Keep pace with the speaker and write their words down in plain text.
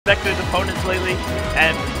respected his opponents lately,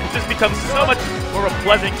 and just becomes so much more of a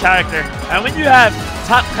pleasant character. And when you have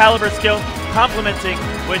top caliber skill complementing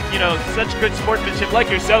with, you know, such good sportsmanship like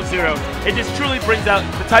yourself, Zero, it just truly brings out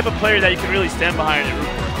the type of player that you can really stand behind and root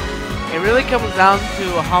for. It really comes down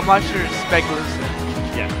to how much you respect losing.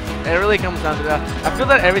 Yeah. It really comes down to that. I feel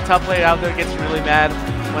that every top player out there gets really mad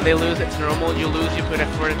when they lose. It's normal. You lose, you put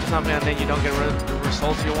effort into something, and then you don't get the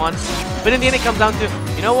results you want. But in the end, it comes down to,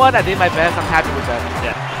 you know what? I did my best. I'm happy with that.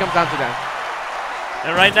 Yeah. It comes down to that.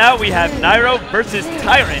 And right now we have Nairo versus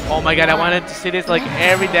Tyrant. Oh my god, I wanted to see this like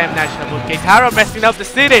every damn national move. Keitaro messing up the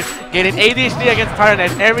cities, getting ADHD against Tyrant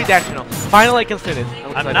at every national. Finally I can see this.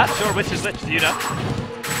 I'm not sure which is which, do you know?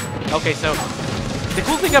 Okay, so the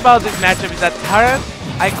cool thing about this matchup is that Tyrant,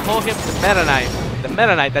 I call him the Meta Knight. The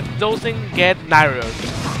Meta Knight that doesn't get Nairo.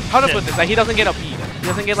 How to put this? Like, he doesn't get OP. He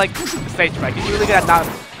doesn't get like stage fright. He's really good at not,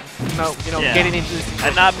 getting into this situation.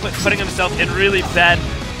 And not putting himself in really bad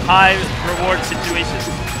high reward situations.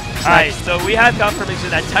 Alright, so we have confirmation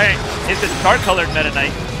that Tyrant is the star-colored Meta Knight,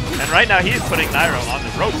 and right now he is putting Nairo on the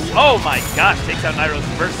ropes. Oh my gosh, takes out Nairo's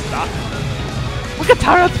first stock. Look at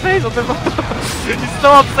Tyrant's face on the he's so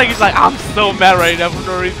upset, he's like, I'm so mad right now for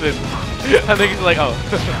no reason. I think he's like, oh.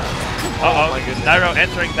 Uh-oh, my goodness. Nairo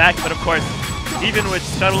entering back, but of course, even with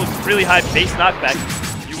Shuttle's really high base knockback,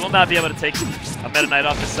 you will not be able to take a Meta Knight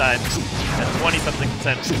off the side at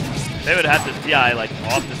 20-something%. They would have to DI like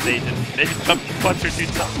off the stage and maybe jump punch or shoot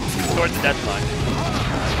towards the death line.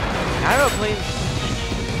 Nairo plays.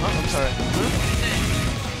 Oh, I'm sorry.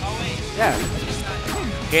 Yeah.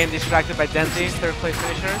 Getting distracted by Dente, third place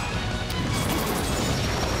finisher.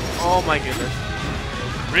 Oh my goodness.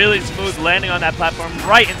 Really smooth landing on that platform,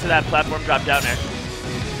 right into that platform drop down there.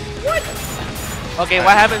 What? Okay,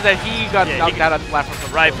 what happens is that he got knocked out on the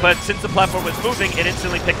platform. Right, but since the platform was moving, it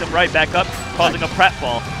instantly picked him right back up, causing a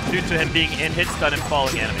pratfall due to him being in hit stun and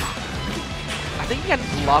falling animation. I think he got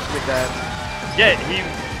blocked with that. Yeah,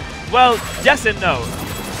 well, yes and no.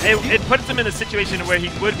 It puts him in a situation where he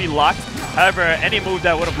would be locked. However, any move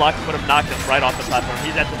that would have blocked him would have knocked him right off the platform.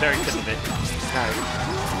 He's at the very tip of it.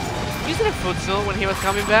 Nice. Using a footstool when he was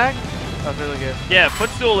coming back? That was really good. Yeah,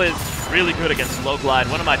 footstool is really good against low glide.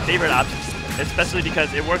 One of my favorite options. Especially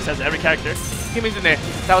because it works as every character. Give me the nair.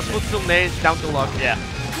 That was footstool nair down to lock. Yeah.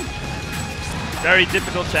 Very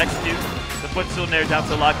difficult to execute. The footstool nair down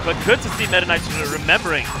to lock. But good to see Meta Knights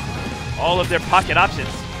remembering all of their pocket options.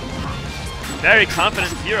 Very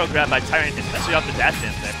confident zero grab by Tyrant, especially off the dash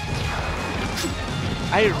dance there.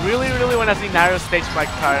 I really, really want to see Nairo stage spike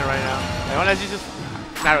Tyrant right now. I want to see just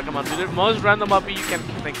Nairo, come on, do the most random up you can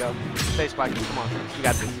think of. Stage spike, come on, you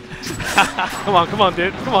got this. Come on,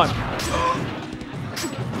 dude, come on.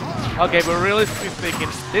 Okay, but realistically speaking,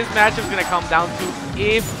 this matchup is gonna come down to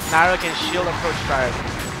if Nairo can shield approach Tyrant.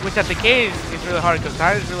 Which at the case is really hard because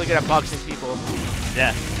Tyrant is really good at boxing people.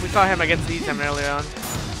 Yeah. We saw him against Ethan earlier on.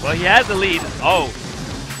 Well, he has the lead. Oh.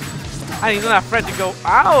 And he's not afraid to go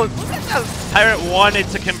out. Tyrant wanted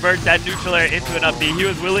to convert that neutral air into an up B. He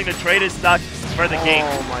was willing to trade his stock for the game.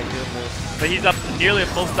 Oh my goodness. But he's up to nearly a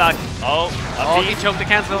full stock. Oh, up B. He choked the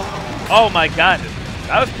cancel. Oh my god.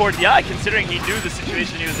 That was poor DI considering he knew the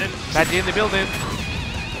situation he was in. Bad D in the building.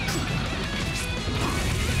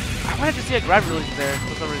 I wanted to see a grab release there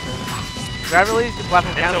for some reason. Grab release, the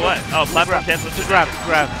platform cancel. So what? Oh, platform cancel. Just grab.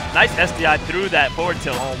 Nice SDI through that forward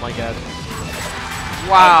tilt. Oh my god.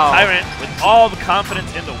 Wow. Tyrant with all the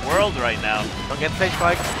confidence in the world right now. Don't get stage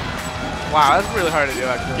spike. Wow, that's really hard to do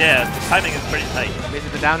actually. Yeah, the timing is pretty tight. Is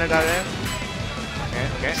it the downer down there?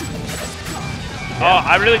 Okay. Oh,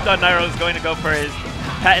 I really thought Nairo was going to go for his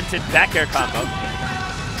patented back air combo.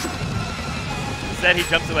 Instead, he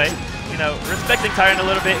jumps away. You know, respecting Tyrant a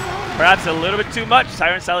little bit, perhaps a little bit too much.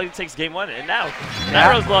 Tyrant solidly takes game one, and now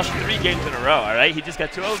Nairo's lost 3 games in a row, all right? He just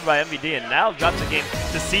got 2 over by MVD, and now drops the game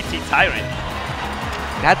to CT Tyrant.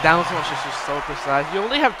 That down smash is just so precise. You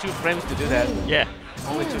only have 2 frames to do that. Yeah.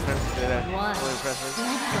 Only 2 frames to do that. Really impressive.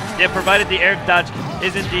 Yeah, provided the air dodge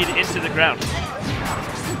is indeed into the ground.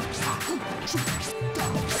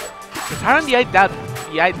 So Tyrant DI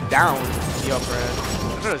down the upper end.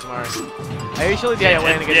 That's really smart. I usually DI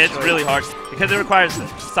away and it's really hard because it requires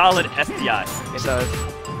solid SDI. It does.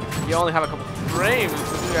 You only have a couple frames.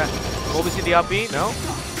 Will we see the up B? No?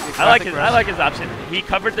 I like his option. He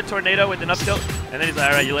covered the tornado with an up tilt, and then he's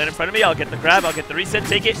like, all right, you land in front of me, I'll get the grab, I'll get the reset,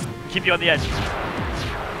 take it, keep you on the edge.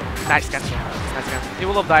 Nice cancel. Nice cancel. He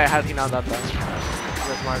will have died had he not done that.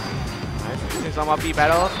 That's smart. Nice. Using some up B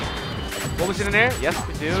battles. What was in there? Yes,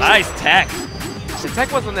 we do. Nice tech. The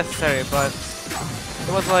tech wasn't necessary, but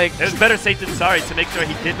it was like... It was better safe than sorry to make sure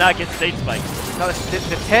he did not get stage spiked. No,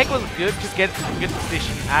 the tech was good to get a good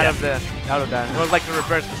position out of that. It was like the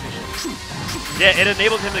reverse position. Yeah, it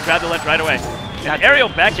enabled him to grab the ledge right away. An aerial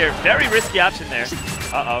back air, very risky option there.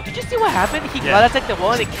 Uh-oh. Did you see what happened? He glide attacked the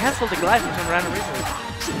wall and it canceled the glide for some random reason.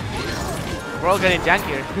 We're all getting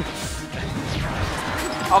jankier.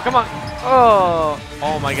 Oh, come on.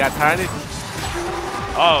 Oh my god, Tyrant is...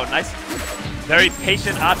 Oh, nice. Very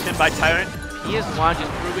patient option by Tyrant. He is one just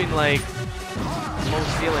proving like low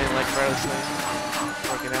ceiling, like barely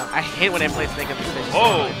working out. I hate when I play Snake in the stage.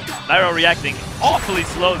 Oh, Nairo reacting awfully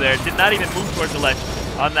slow there. Did not even move towards the ledge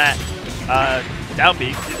on that down B,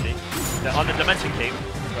 excuse me, on the Dimension King.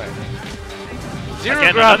 Right. Zero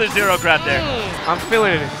Again, grab. another zero grab there. I'm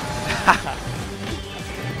feeling it.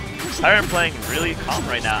 Tyrant playing really calm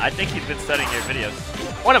right now. I think he's been studying your videos.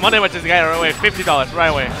 What a Monday watch this guy right away. $50 right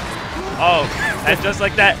away. Oh, and just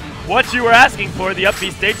like that, what you were asking for, the up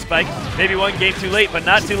B stage spike. Maybe one game too late, but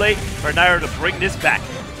not too late for Nairo to bring this back.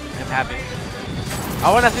 I'm happy.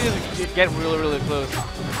 I want to see this get really, really close.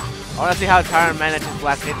 I want to see how Tyrant manages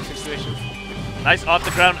last hit situation. Nice off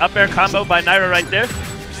the ground up air combo by Nairo right there.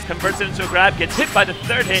 Converts it into a grab, gets hit by the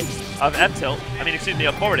third hit of F tilt. I mean, excuse me,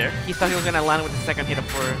 a forward air. He thought he was going to land with the second hit of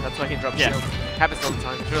forward. That's why he dropped shield. Happens all the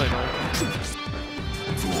time. It's really annoying.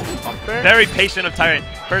 Very patient of Tyrant.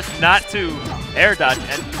 First not to air dodge,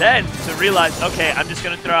 and then to realize, okay, I'm just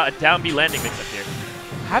going to throw out a down B landing mix up here.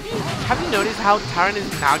 Have you noticed how Tyrant is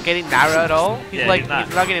not getting Nairo at all? He's like, he's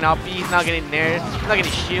not getting up B, he's not getting Nair, he's not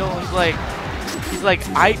getting shield. He's like,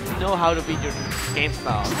 I know how to beat your game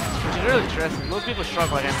style, which is really interesting. Most people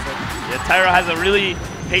struggle against it. Yeah, Tyro has a really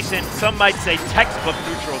patient, some might say textbook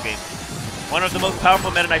neutral game. One of the most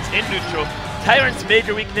powerful Meta Knights in neutral. Tyrant's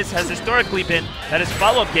major weakness has historically been that his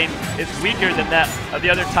follow-up game is weaker than that of the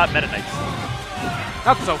other top Meta Knights.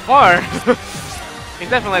 Not so far. He's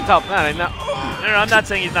definitely a top Meta Knight. No, I'm not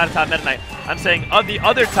saying he's not a top Meta Knight. I'm saying of the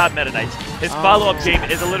other top Meta Knights, his follow-up game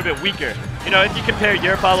is a little bit weaker. You know, if you compare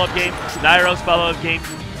your follow-up game, Nairo's follow-up game,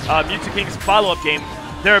 Mewtwo King's follow-up game,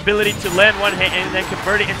 their ability to land one hit and then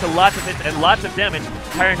convert it into lots of hits and lots of damage,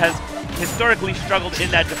 Tyrant has historically struggled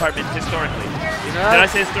in that department, historically. You know, did I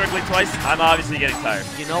say historically twice? I'm obviously getting tired.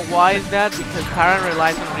 You know why is that? Because Tyrant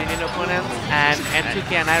relies on reading opponents, and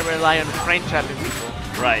M2K and I rely on frame trapping people.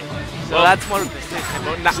 Right. So that's more consistent.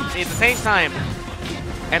 But at the same time,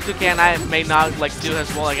 M2K and I may not like do as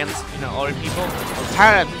well against other people.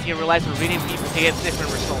 Tyrant, he relies on reading people. He gets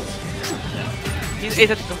different results.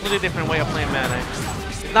 It's a completely different way of playing Meta Knight.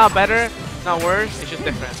 It's not better, it's not worse. It's just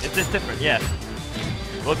different. It's just different, yeah.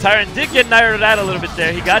 Well, Tyrant did get Nairo'd out a little bit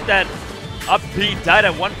there. He got that up B, died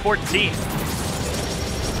at 114.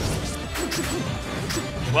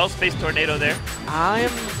 Well-spaced tornado there. I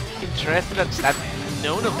am interested that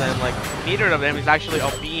none of them, like neither of them, is actually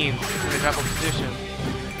up being in the type of position,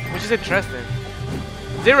 which is interesting.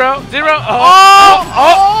 Zero. Oh,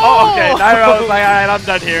 okay. Nairo was like, all right, I'm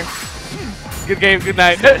done here. Good game, good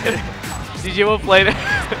night. DJ will play it.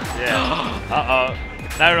 Yeah.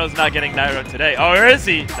 Nairo's not getting Nairo today. Oh, where is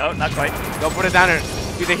he? No, not quite. Go put it down there.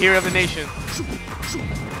 Be the hero of the nation.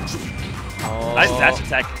 Oh. Nice dash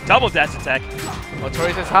attack. Double dash attack. Oh,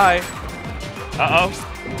 Tori says hi. Nice.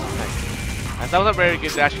 That was a very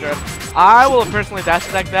good dash grab. I will personally dash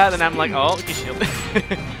attack that, and I'm like, oh, he shielded.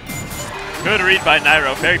 Good read by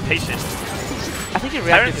Nairo. Very patient. I think he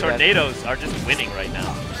reacted Tyrant's tornadoes are just winning right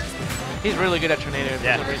now. He's really good at tornado for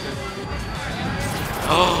some reason.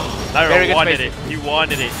 Oh, Nairo wanted it. He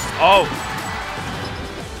wanted it. Oh.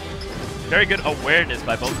 Very good awareness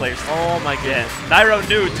by both players. Oh my goodness. Nairo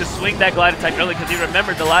knew to swing that glide attack early because he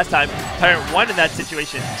remembered the last time Tyrant won in that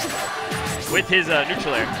situation with his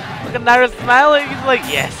neutral air. Look at Nairo smiling. He's like,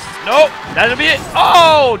 yes. Nope. That'll be it.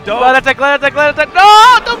 Oh, don't. Glide attack, glide attack, glide attack.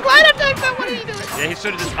 No, don't glide attack that. What are you doing? Yeah, he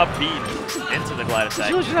should have just up B'd into the glide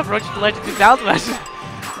attack. He should have approached the ledge to down smash.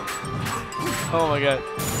 Oh my god.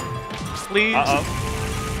 Please.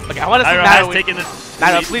 Okay, I want to see Nairo win. Taking this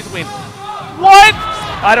Nairo, please win. What?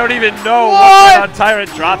 I don't even know what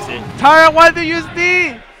Tyrant drops it. Tyrant, why the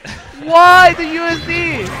USD? Why the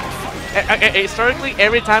USD? Historically,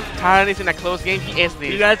 every time Tyrant is in a close game, he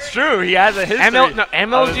SD. That's true. He has a history.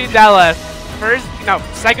 MLG Dallas.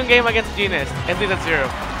 Second game against Genius, SD at 0.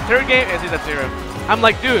 Third game, SD at 0. I'm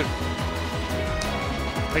like, dude.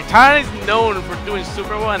 Like, Tyrant is known for doing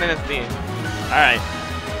super well and then SD. Alright.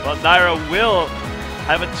 Well, Nairo will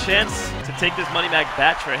have a chance to take this money back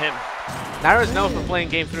batch for him. Nairo is known for playing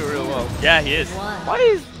game through real well. Yeah, he is. What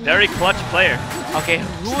is... Very clutch player. Okay,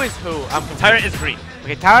 who is who? Tyrant is green.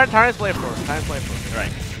 Okay, Tyrant's player 4. Tyrant's player 4.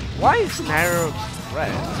 Right. Why is Nairo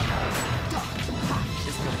red?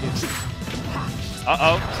 It's confusing.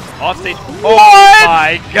 Uh-oh. Off stage. What? Oh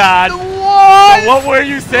my god. What? So what were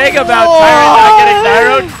you saying about Tyrant not getting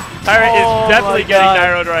Nairoed? Tyrant Oh is definitely my getting God.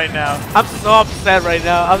 Nairoed right now. I'm so upset right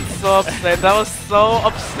now. I'm so upset. That was so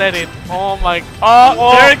upsetting. Oh my.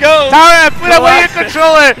 Oh, there it goes. Tyrant, put away your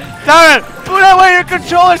controller. Tyrant, put away your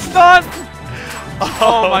controller, son.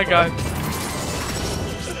 Oh my God.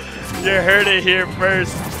 You heard it here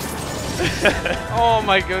first. Oh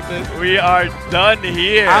my goodness. We are done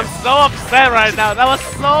here. I'm so upset right now. That was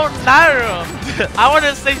so Nairo. I want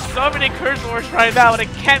to say so many curse words right now, but I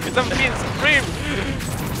can't because I'm being screamed.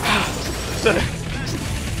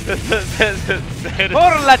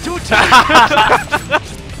 Por la chucha.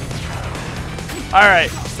 Alright,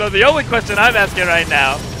 so the only question I'm asking right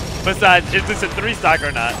now, besides is this a 3-stock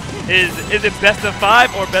or not, is it best of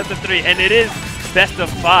 5 or best of 3? And it is best of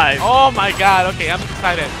 5. Oh my God. Okay, I'm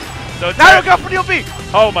excited. So Nairo go for the OP.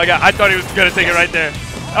 Oh my god, I thought he was going to take it right there.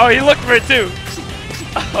 Oh, he looked for it too.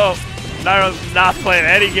 Oh, Nairo's not playing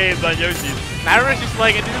any games on Yoshi's. Nairo's just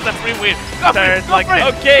like, this is a free win. Go for it, go like, for it.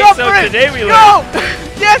 okay, Go so for it. today we Go. learned.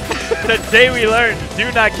 Yes. Today we learned,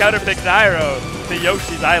 do not counterpick Nairo to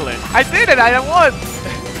Yoshi's Island. I did it. I won.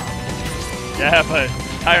 Yeah, but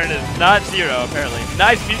Tyrant is not 0 apparently.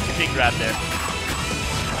 Nice Future King grab there.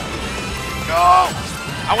 Go.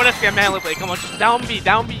 I want to see a manly play. Come on, just down B,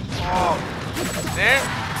 down B. Oh. There.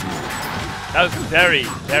 That was very,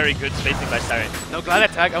 very good spacing by Tyrant. No glad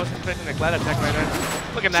attack. I was expecting a glad attack right there.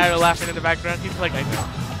 Look at Nairo laughing in the background. He's like, I know.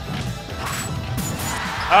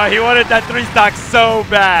 Oh, he wanted that 3-stock so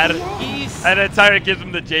bad. He's... And then Tyrant gives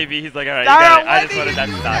him the JV. He's like, alright, you got it. I just wanted that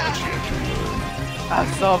stock. I'm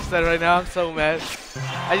so upset right now. I'm so mad.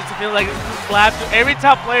 I just feel like this is slapped. Every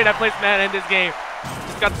top player that plays Mana in this game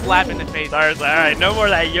just got slapped in the face. Tyrant's like, alright, no more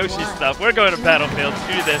of that Yoshi stuff. We're going to Battlefield.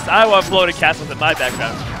 Screw this. I want floating castles in my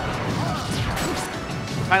background.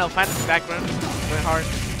 Final Fantasy background. Going hard.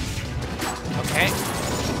 Okay.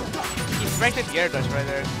 He's ranked at the air dodge right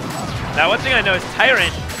there. Now, one thing I know is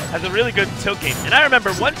Tyrant has a really good tilt game. And I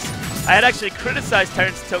remember once I had actually criticized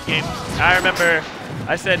Tyrant's tilt game. I remember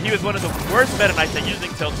I said he was one of the worst Meta Knights at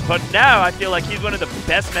using tilts, but now I feel like he's one of the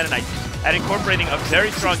best Meta Knights at incorporating a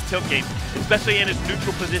very strong tilt game, especially in his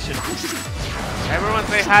neutral position. Everyone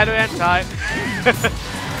say hi to Anti.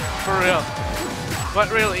 For real. But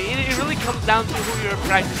really, it really comes down to who you're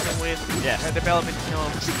practicing with. Yeah. Developing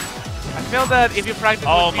skills. I feel that if you practice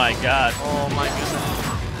Oh with my people, god. oh my goodness.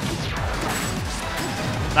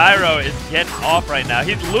 Nairo is getting off right now.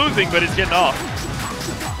 He's losing, but he's getting off.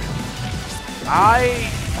 Okay.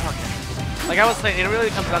 Like I was saying, it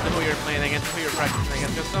really comes down to who you're playing against, who you're practicing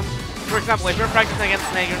against. Because for example, if you're practicing against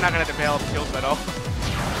Snake, you're not going to develop skills at all.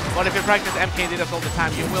 But if you practice MKD all the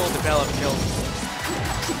time, you will develop skills.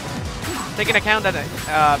 Take into account that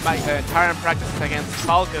Tyrant practices against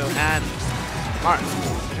Falco and Mars,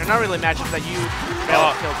 which are not really matches that you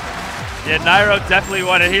develop skills in. Yeah, Nairo definitely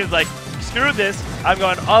wanted. He was like, screw this. I'm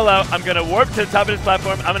going all out. I'm going to warp to the top of this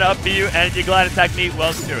platform. I'm going to up B you, and if you glide attack me,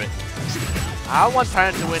 well, screw it. I want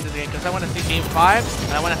Tyrant to win this game because I want to see game 5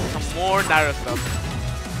 and I want to see some more Nairo stuff.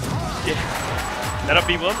 Yeah. That up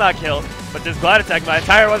B will not kill, but this glide attack, my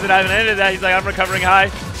Tyrant wasn't having any of that. He's like, I'm recovering high.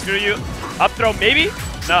 Screw you. Up throw, maybe?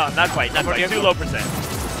 No, not quite. Not quite. Too low percent.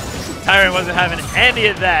 Tyrant wasn't having any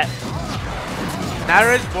of that.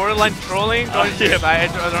 Nairo is borderline trolling. Oh, yeah. I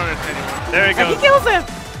don't understand anymore. There he goes. And he kills him!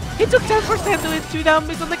 He took 10% to his 2 down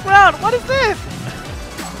miss on the ground. What is this?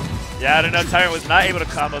 Yeah, I don't know. Tyrant was not able to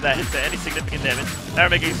combo that into any significant damage. Nairo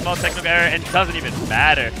making a small technical error, and it doesn't even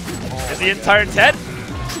matter. Is he in Tyrant's head?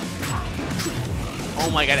 Oh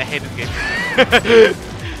my god, I hate this game.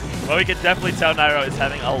 Well, we can definitely tell Nairo is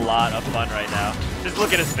having a lot of fun right now. Just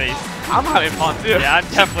look at his face. I'm having fun too. Yeah, I'm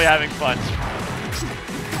definitely having fun.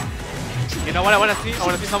 You know what I want to see? I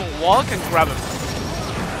want to see someone walk and grab him.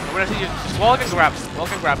 I want to see you just walk and grab.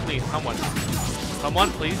 Walk and grab, please. Someone.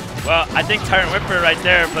 Someone, please. Well, I think Tyrant went for it right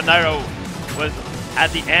there, but Nairo was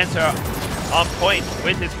at the answer on point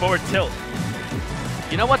with his forward tilt.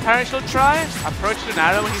 You know what Tyrant should try? Approach to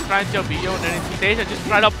Nairo when he's trying to beat you and then in stage and just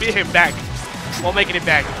try to beat him back while making it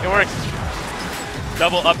back. It works.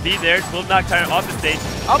 Double up B there will knock Tyrant off the stage.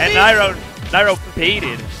 Up and B. Nairo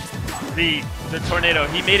baited the tornado.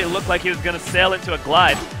 He made it look like he was going to sail into a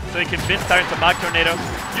glide, so he convinced Tyrant to mock tornado,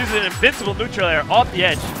 uses an invincible neutral air off the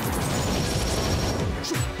edge.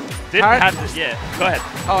 Didn't have to, yeah, go ahead.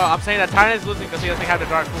 Oh, I'm saying that Tyrant is losing because he doesn't have the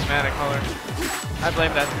dark blue mana color. I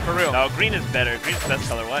blame that, for real. No, green is better. Green's the best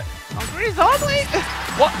color, what? Oh, green is ugly!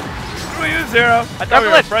 What? Screw you, Zero. I thought we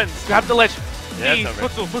were friends. Grab the ledge. Yeah, Please,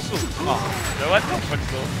 that's over. Futsu. Oh, so what? No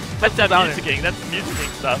footstool. Let's step down Music King. That's Music King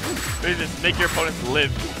stuff. We just make your opponents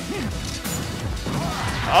live.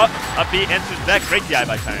 Oh, up B answers back. Great DI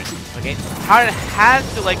by Tyrant. Okay, Tyrant has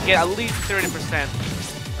to like get at least 30%.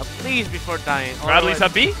 At least before dying. Bradley's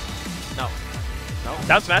up B? No. No.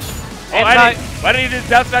 Down smash. Oh, And why didn't he do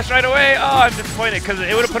down smash right away? Oh, I'm disappointed because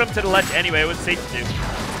it would have put him to the ledge anyway. It was safe to do.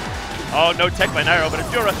 Oh, no tech by Nairo, but a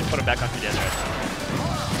dual rush would put him back onto the edge.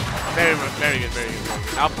 Very good, very good, very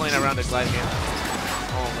good. Now playing around the glide game.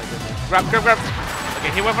 Oh my goodness. Grab, grab, grab.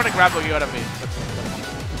 Okay, he went for the grab, but you got a bait.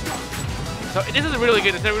 So this is really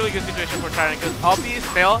good. It's a really good situation for Tyrant because all B's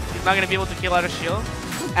fail. He's not going to be able to kill out of shield.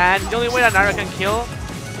 And the only way that Nairo can kill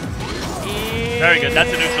is... Very good.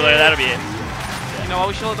 That's a neutral air. That'll be it. You know what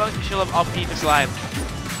we should have done? We should have up B to glide.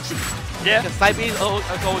 Yeah. The side B is always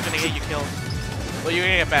going to get you killed. But you're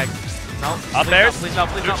going to get back. No. Up airs. Please no,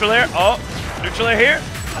 please neutral air. Oh, neutral air here.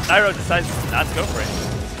 Nairo decides not to go for it.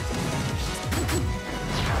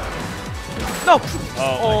 No!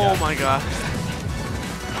 Oh my god.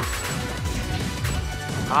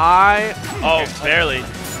 Oh, barely.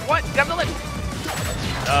 What? Grab the lip.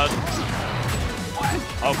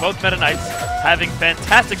 Oh, both Meta Knights having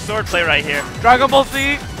fantastic sword play right here. Dragon Ball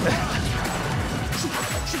Z.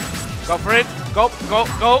 Go for it. Go, go,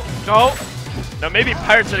 go, go. No, maybe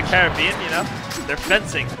Pirates of the Caribbean, you know? They're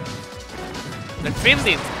fencing. They're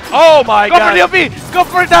fending. Oh my god! Go for the OP! Go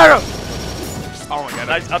for it, Nairo! Oh my god,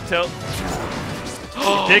 nice up tilt.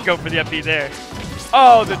 He did go for the up B there.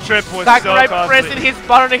 Oh, the trip was back so right costly. pressing his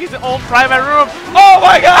button in his own private room. Oh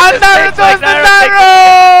my god! And Nairo does the Nairo!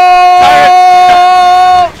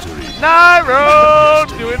 Nairo!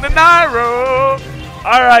 Doing the Nairo!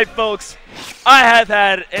 Alright, folks. I have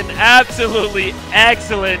had an absolutely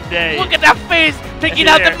excellent day. Look at that face! Taking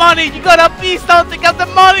out the money! You got a beast out, take out the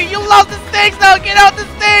money! You lost the stakes now! Get out the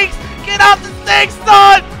stakes! Get out the stakes,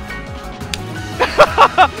 son!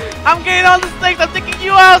 I'm getting all the stakes! I'm taking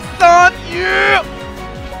you out, son! Yeah!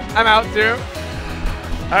 I'm out too.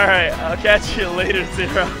 Alright, I'll catch you later,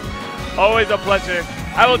 Zero. Always a pleasure.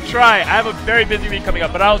 I will try. I have a very busy week coming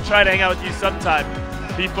up, but I'll try to hang out with you sometime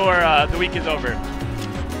before the week is over.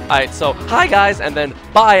 Alright, so hi guys, and then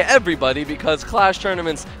bye everybody, because Clash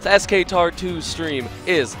Tournament's SKTAR 2 stream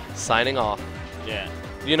is signing off. Yeah.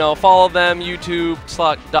 You know, follow them,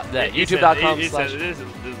 YouTube.com/. This is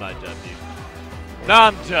my job, dude. No,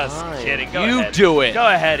 I'm just kidding. Go ahead. Do it. Go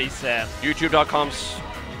ahead, Esam.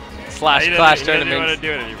 YouTube.com/Clash He Tournament. doesn't want to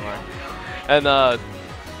do it anymore. And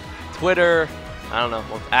Twitter, I don't know,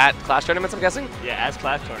 at Clash Tournaments, I'm guessing? Yeah, as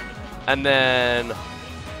Clash Tournament. And then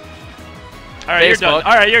Alright, you're done.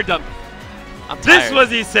 Alright, you're done. I'm tired. This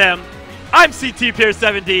was Esam. I'm CT Pier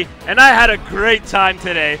 70, and I had a great time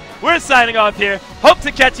today. We're signing off here. Hope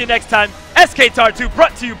to catch you next time. SKTAR 2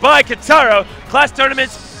 brought to you by Keitaro. Clash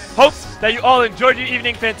Tournaments. Hopes that you all enjoyed your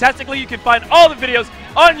evening fantastically. You can find all the videos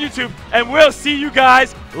on YouTube, and we'll see you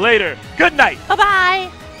guys later. Good night.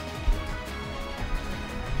 Bye-bye.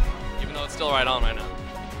 Even though it's still right on right now.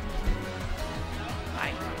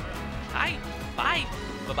 Bye. Bye. Bye.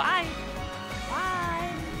 Bye-bye.